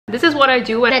This is what I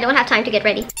do when I don't have time to get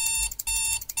ready.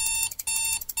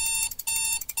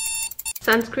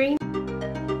 Sunscreen.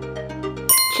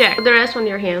 Check. Put the rest on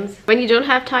your hands. When you don't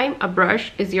have time, a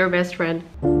brush is your best friend.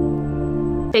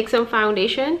 Take some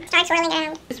foundation. Start swirling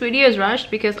around. This video is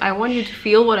rushed because I want you to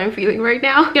feel what I'm feeling right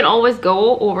now. You can always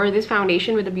go over this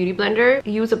foundation with a beauty blender.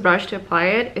 Use a brush to apply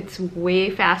it. It's way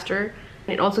faster.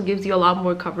 And it also gives you a lot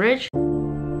more coverage.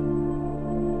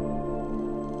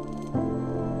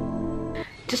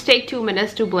 Just take 2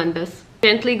 minutes to blend this.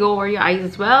 Gently go over your eyes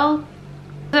as well.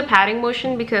 A patting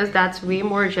motion because that's way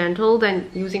more gentle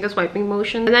than using a swiping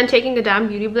motion, and then taking a damn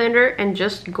beauty blender and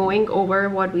just going over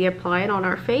what we applied on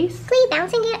our face. Please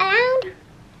bouncing it around.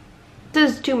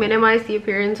 This is to minimize the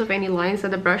appearance of any lines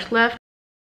that the brush left,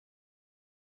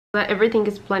 so that everything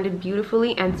is blended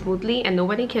beautifully and smoothly and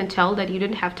nobody can tell that you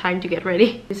didn't have time to get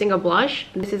ready. Using a blush.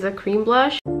 This is a cream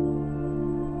blush.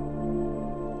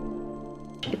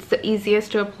 It's the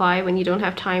easiest to apply when you don't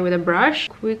have time with a brush.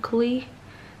 Quickly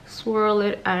swirl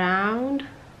it around.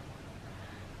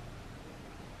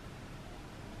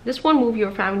 This won't move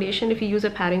your foundation if you use a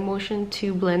patting motion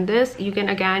to blend this. You can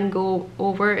again go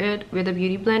over it with a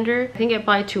beauty blender. I think I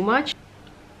applied too much.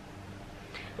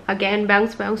 Again,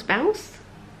 bounce, bounce, bounce.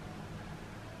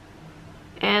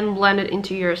 And blend it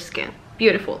into your skin.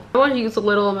 Beautiful. I want to use a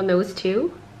little on the nose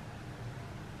too.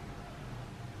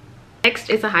 Next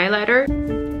is a highlighter.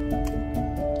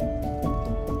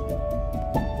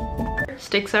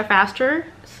 Sticks are faster,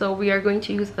 so we are going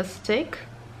to use a stick.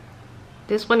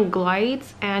 This one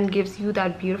glides and gives you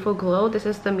that beautiful glow. This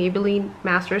is the Maybelline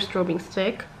Master Strobing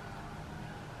stick.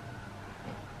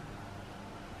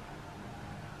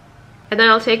 And then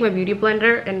I'll take my beauty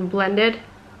blender and blend it.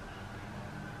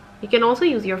 You can also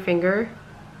use your finger.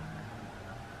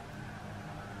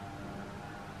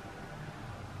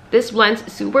 This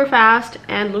blends super fast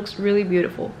and looks really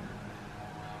beautiful.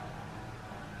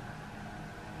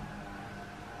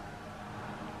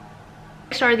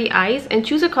 Next are the eyes, and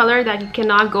choose a color that you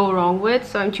cannot go wrong with.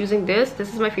 So I'm choosing this.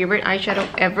 This is my favorite eyeshadow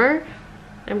ever.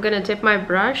 I'm gonna dip my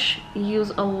brush,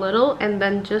 use a little, and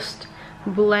then just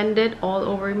blend it all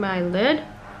over my lid.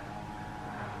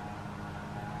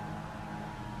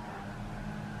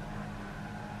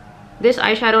 This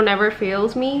eyeshadow never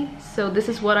fails me, so this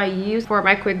is what I use for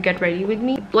my quick get ready with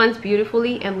me. It blends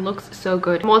beautifully and looks so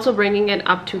good. I'm also bringing it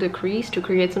up to the crease to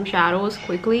create some shadows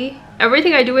quickly.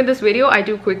 Everything I do in this video, I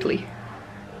do quickly.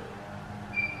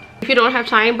 If you don't have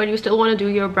time but you still want to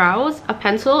do your brows, a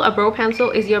brow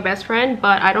pencil is your best friend,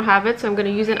 but I don't have it, so I'm going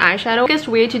to use an eyeshadow. The quickest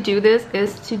way to do this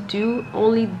is to do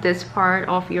only this part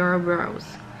of your brows,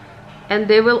 and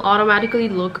they will automatically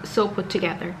look so put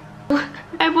together.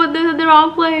 I put this in the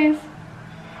wrong place.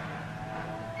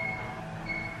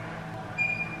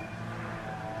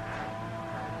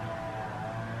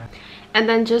 And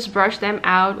then just brush them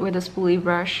out with a spoolie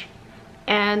brush.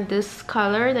 And this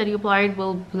color that you applied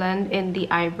will blend in the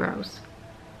eyebrows.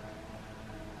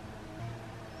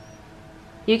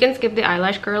 You can skip the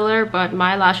eyelash curler, but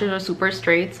my lashes are super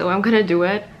straight, so I'm gonna do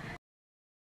it.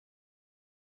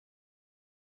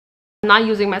 I'm not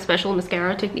using my special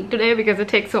mascara technique today because it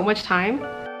takes so much time.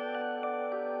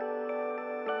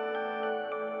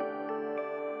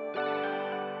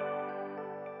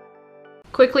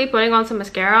 Quickly putting on some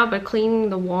mascara, but cleaning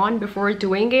the wand before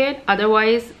doing it,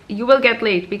 otherwise you will get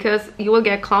late because you will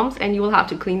get clumps and you will have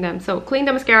to clean them. So clean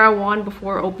the mascara wand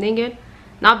before opening it,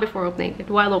 not before opening it,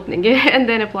 while opening it, and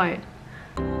then apply it.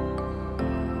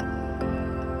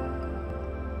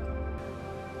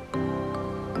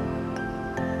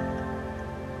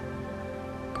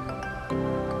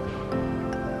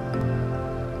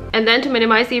 And then to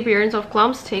minimize the appearance of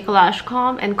clumps, take a lash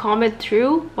comb and comb it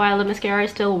through while the mascara is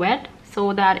still wet,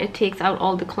 so that it takes out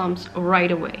all the clumps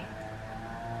right away.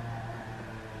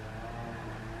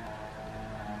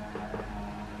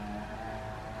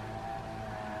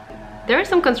 There is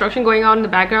some construction going on in the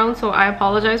background, so I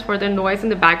apologize for the noise in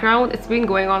the background. It's been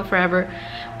going on forever.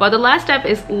 But the last step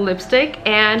is lipstick,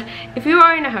 and if you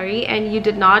are in a hurry and you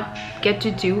did not get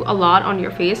to do a lot on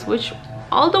your face, which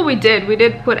although we did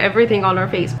put everything on our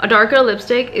face, a darker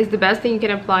lipstick is the best thing you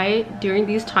can apply during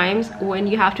these times when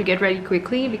you have to get ready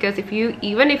quickly, because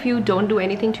even if you don't do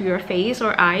anything to your face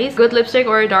or eyes, good lipstick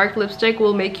or a dark lipstick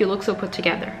will make you look so put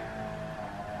together.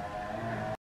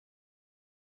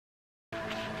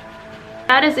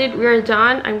 That is it, we're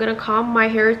done. I'm gonna comb my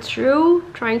hair through,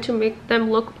 trying to make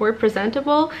them look more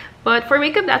presentable. But for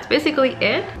makeup, that's basically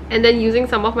it. And then using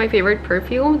some of my favorite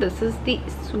perfume. This is the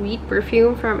Sweet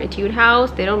perfume from Etude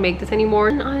House. They don't make this anymore.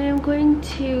 And I am going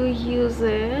to use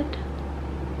it.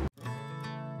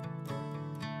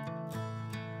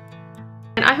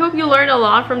 And I hope you you learned a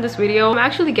lot from this video. I'm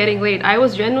actually getting late. I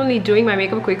was genuinely doing my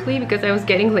makeup quickly because I was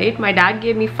getting late. My dad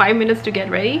gave me 5 minutes to get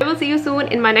ready. I will see you soon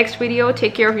in my next video.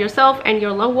 Take care of yourself and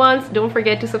your loved ones. Don't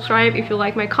forget to subscribe if you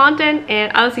like my content,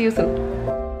 and I'll see you soon.